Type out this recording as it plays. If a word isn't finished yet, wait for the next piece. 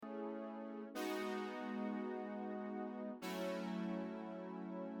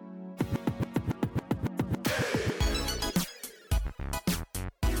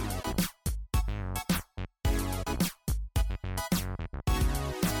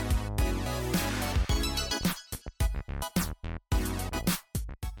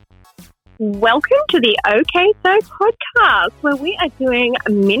Welcome to the OK So podcast, where we are doing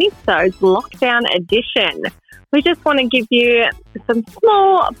a mini-sodes lockdown edition. We just want to give you some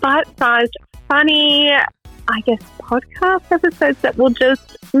small, bite-sized, funny, podcast episodes that will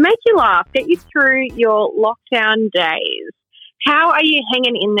just make you laugh, get you through your lockdown days. How are you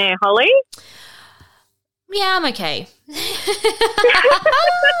hanging in there, Holly? Yeah, I'm okay. Wow,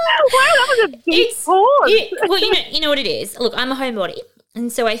 that was a big pause. Well, you know what it is. Look, I'm a homebody. And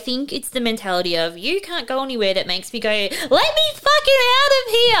so I think it's the mentality of you can't go anywhere that makes me go, let me fucking out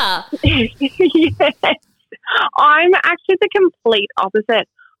of here. Yes. I'm actually the complete opposite.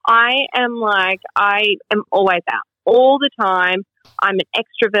 I am always out all the time. I'm an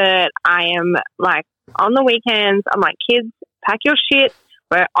extrovert. I am like on the weekends, I'm like, kids, pack your shit.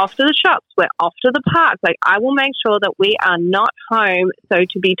 We're off to the shops. We're off to the park. Like, I will make sure that we are not home. So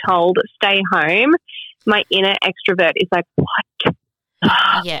to be told, stay home, my inner extrovert is like, what?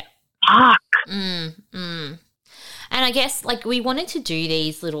 Yeah. Fuck. And I guess, we wanted to do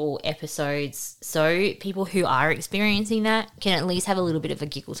these little episodes so people who are experiencing that can at least have a little bit of a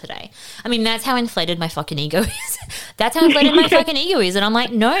giggle today. I mean, that's how inflated my fucking ego is. That's how inflated my fucking ego is. And I'm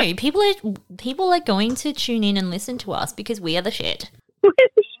like, no, people are going to tune in and listen to us because we are the shit. We're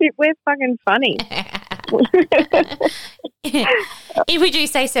the shit. We're fucking funny. If we do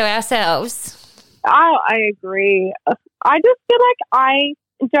say so ourselves. Oh, I agree. I just feel like I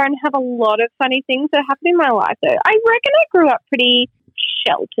don't have a lot of funny things that happen in my life, though. I reckon I grew up pretty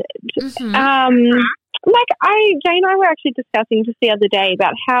sheltered. Mm-hmm. Jay and I were actually discussing just the other day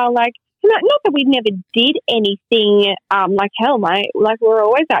about how, not that we never did anything we're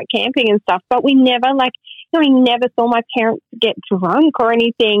always out camping and stuff, but we never, we never saw my parents get drunk or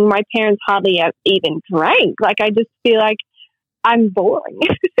anything. My parents hardly even drank. I just feel like I'm boring.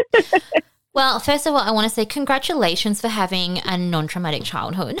 Well, first of all, I want to say congratulations for having a non-traumatic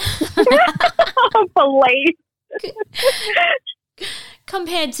childhood. Believe.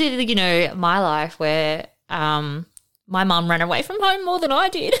 Compared to, my life where my mum ran away from home more than I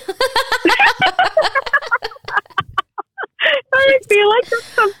did. I feel like that's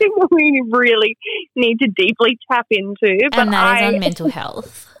something we really need to deeply tap into. But and that is on mental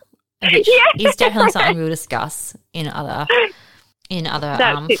health, which is definitely something we'll discuss in other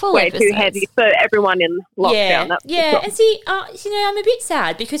that's full way episodes. Too heavy for everyone in lockdown. Yeah. And see, I'm a bit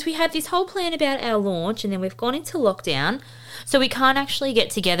sad because we had this whole plan about our launch, and then we've gone into lockdown, so we can't actually get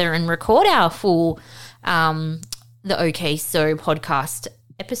together and record our full the OK So podcast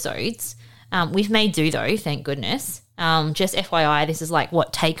episodes. We've made do though, thank goodness. Just FYI, this is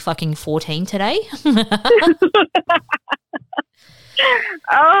take fucking 14 today.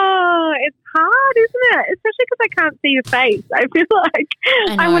 Oh, it's hard, isn't it? Especially because I can't see your face. I feel like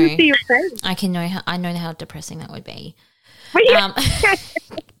I want to see your face. I know how depressing that would be. Yeah.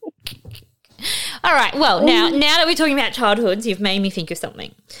 All right. Well, now that we're talking about childhoods, you've made me think of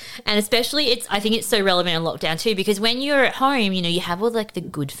something, and especially I think it's so relevant in lockdown too, because when you're at home, you have all the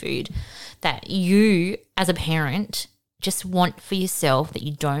good food that you as a parent just want for yourself that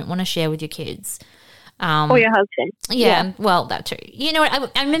you don't want to share with your kids. Or your husband. Yeah, well, that too. You know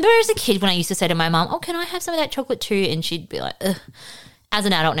what? I remember as a kid when I used to say to my mum, oh, can I have some of that chocolate too? And she'd be like, ugh. As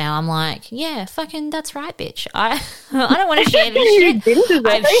an adult now, I'm like, yeah, fucking that's right, bitch. I don't want to share this shit.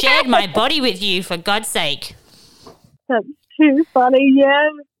 I've shared my body with you, for God's sake. That's too funny,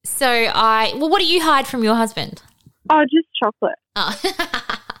 yeah. So what do you hide from your husband? Oh, just chocolate. Oh.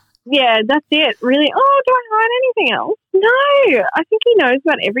 Yeah, that's it, really. Oh, do I hide anything else? No, I think he knows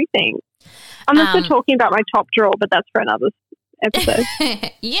about everything. I'm also talking about my top drawer, but that's for another episode.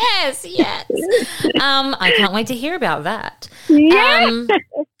 Yes. I can't wait to hear about that. Yeah.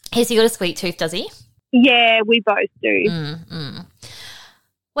 Has he got a sweet tooth, does he? Yeah, we both do.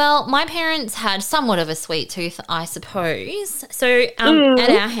 Well, my parents had somewhat of a sweet tooth, I suppose. So at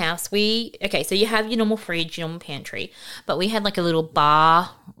our house, so you have your normal fridge, your normal pantry, but we had a little bar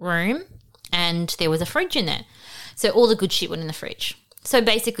room and there was a fridge in there. So all the good shit went in the fridge. So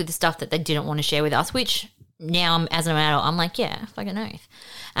basically the stuff that they didn't want to share with us, which now as an adult, I'm like, yeah, fucking oath.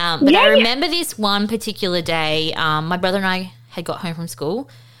 But I remember this one particular day, my brother and I had got home from school.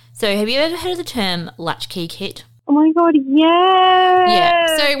 So have you ever heard of the term latchkey kit? Oh, my God, yes.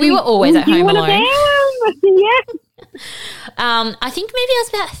 Yeah, so we were always at home alone. Yeah. I think maybe I was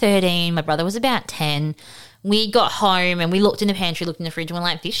about 13. My brother was about 10. We got home and we looked in the pantry, looked in the fridge, and we're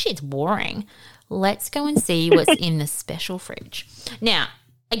like, this shit's boring. Let's go and see what's in the special fridge. Now,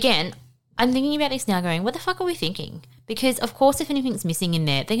 again, I'm thinking about this now going, what the fuck are we thinking? Because, of course, if anything's missing in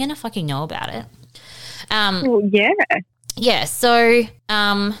there, they're going to fucking know about it. Yeah, so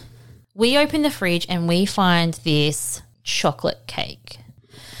we open the fridge and we find this chocolate cake.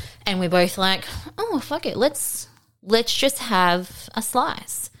 And we're both like, oh, fuck it. Let's just have a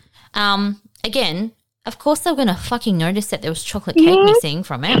slice. Again, of course they were going to fucking notice that there was chocolate cake missing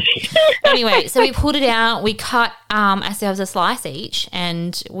from it. Anyway, so we pulled it out. We cut ourselves a slice each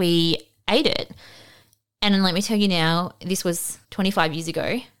and we ate it. And then let me tell you now, this was 25 years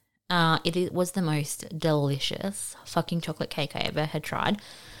ago. It was the most delicious fucking chocolate cake I ever had tried.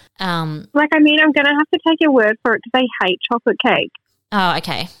 I'm going to have to take your word for it because I hate chocolate cake. Oh,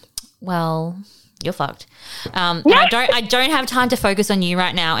 okay. Well, you're fucked. I don't have time to focus on you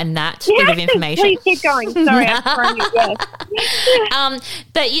right now and that bit of information. Please keep going. Sorry, I'm throwing you. Yes.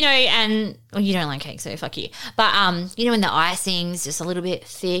 But and you don't like cake, so fuck you. But when the icing's just a little bit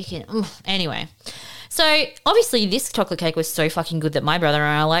thick and anyway. So obviously this chocolate cake was so fucking good that my brother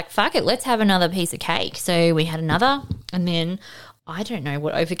and I are like, fuck it, let's have another piece of cake. So we had another, and then I don't know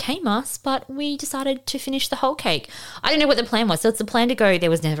what overcame us, but we decided to finish the whole cake. I don't know what the plan was. So it's the plan to go, there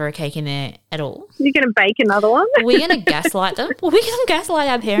was never a cake in there at all. You're going to bake another one? We're going to gaslight them. Well, we're going to gaslight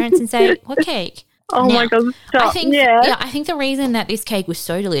our parents and say, what cake? Oh, my God, stop. I think the reason that this cake was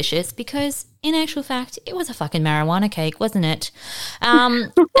so delicious because in actual fact, it was a fucking marijuana cake, wasn't it?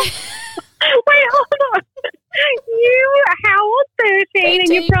 Wait, hold on. You were how old? 13 and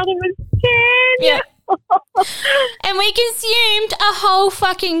your brother was 10? Yeah. And we consumed a whole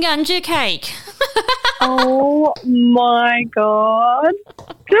fucking ganja cake. Oh, my God.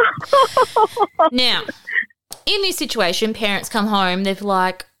 Now, in this situation, parents come home, they're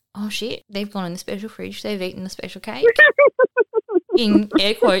like, oh, shit, they've gone in the special fridge, they've eaten the special cake. In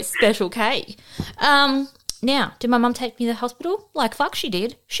air quotes, special cake. Now, did my mum take me to the hospital? Like, fuck, she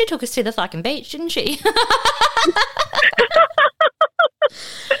did. She took us to the fucking beach, didn't she?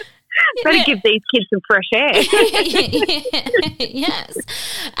 Better give these kids some fresh air. Yes.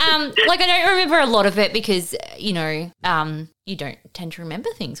 I don't remember a lot of it because, you don't tend to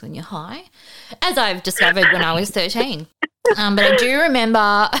remember things when you're high, as I've discovered when I was 13. But I do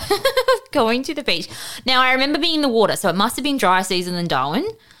remember going to the beach. Now, I remember being in the water, so it must have been dry season in Darwin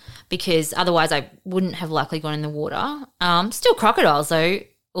because otherwise I wouldn't have likely gone in the water. Still crocodiles, though,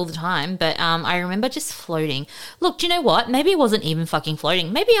 all the time. But I remember just floating. Look, do you know what? Maybe it wasn't even fucking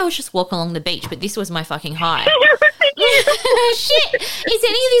floating. Maybe I was just walking along the beach, but this was my fucking high. Shit. Is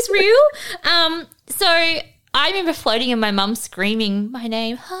any of this real? So I remember floating and my mum screaming my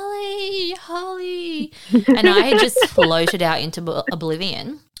name, Holly, Holly. And I had just floated out into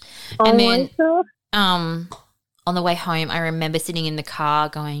oblivion. And then on the way home, I remember sitting in the car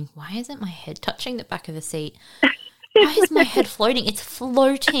going, why isn't my head touching the back of the seat? Why is my head floating? It's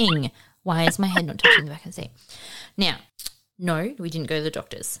floating. Why is my head not touching the back of the seat? Now, no, we didn't go to the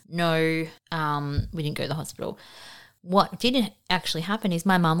doctors. No, we didn't go to the hospital. What didn't actually happen is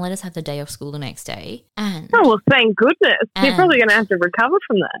my mum let us have the day off school the next day. And thank goodness. You're probably going to have to recover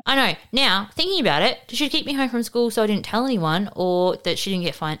from that. I know. Now, thinking about it, did she keep me home from school so I didn't tell anyone or that she didn't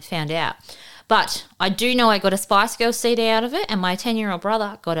get found out? But I do know I got a Spice Girls CD out of it and my 10-year-old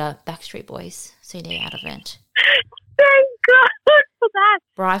brother got a Backstreet Boys CD out of it. Thank God for that.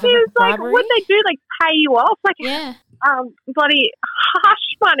 Bribery? He was like, what'd they do? Like pay you off? Like, yeah. Bloody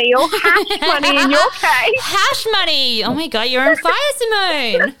hush money or hash money in your case. Hash money. Oh, my God, you're on fire,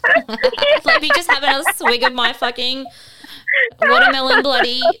 Simone. Let me just have another swig of my fucking watermelon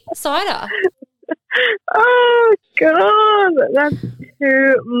bloody cider. Oh, God. That's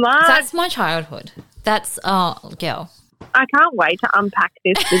too much. That's my childhood. That's, girl. I can't wait to unpack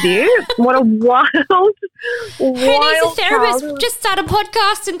this with you. What a wild Who needs a therapist? childhood. Just start a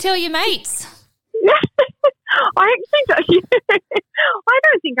podcast and tell your mates. I don't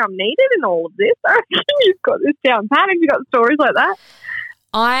think I'm needed in all of this. I reckon you've got this down pat. Have you got stories like that?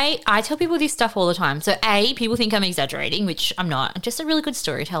 I tell people this stuff all the time. So, A, people think I'm exaggerating, which I'm not. I'm just a really good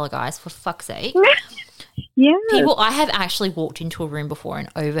storyteller, guys, for fuck's sake. Yeah. I have actually walked into a room before and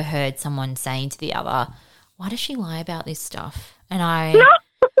overheard someone saying to the other, why does she lie about this stuff? And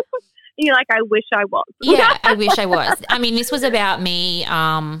You're like, I wish I was. Yeah, I wish I was. I mean, this was about me.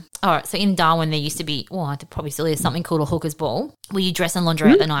 All right, so in Darwin there used to be, there probably still is, something called a hooker's ball where you dress in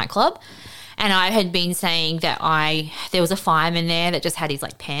lingerie at the nightclub. And I had been saying that there was a fireman there that just had his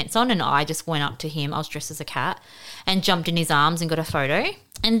like pants on and I just went up to him, I was dressed as a cat, and jumped in his arms and got a photo.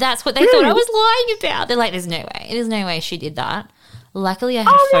 And that's what they thought I was lying about. They're like, there's no way she did that. Luckily I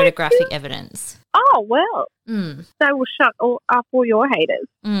had photographic evidence. Oh, well. They will shut up all your haters.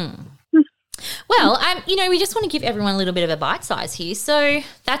 Well, we just want to give everyone a little bit of a bite size here. So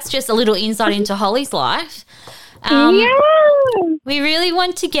that's just a little insight into Holly's life. We really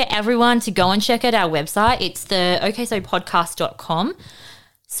want to get everyone to go and check out our website. It's the oksopodcast.com.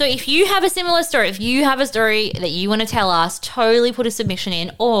 So if you have a similar story, if you have a story that you want to tell us, totally put a submission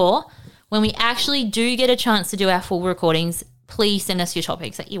in. Or when we actually do get a chance to do our full recordings, please send us your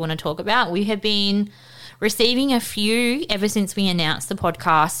topics that you want to talk about. We have been receiving a few ever since we announced the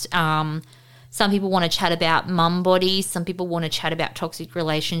podcast. Some people want to chat about mum bodies. Some people want to chat about toxic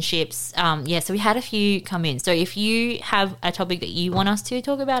relationships. So we had a few come in. So if you have a topic that you want us to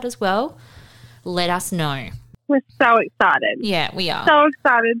talk about as well, let us know. We're so excited. Yeah, we are. So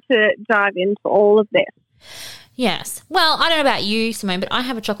excited to dive into all of this. Yes. Well, I don't know about you, Simone, but I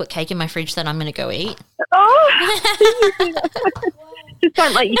have a chocolate cake in my fridge that I'm going to go eat. Oh, just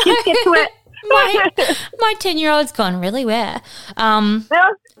don't let your kids get to it. My 10-year-old's gone, really? Where?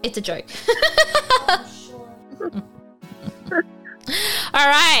 It's a joke. All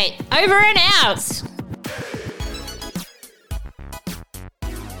right. Over and out.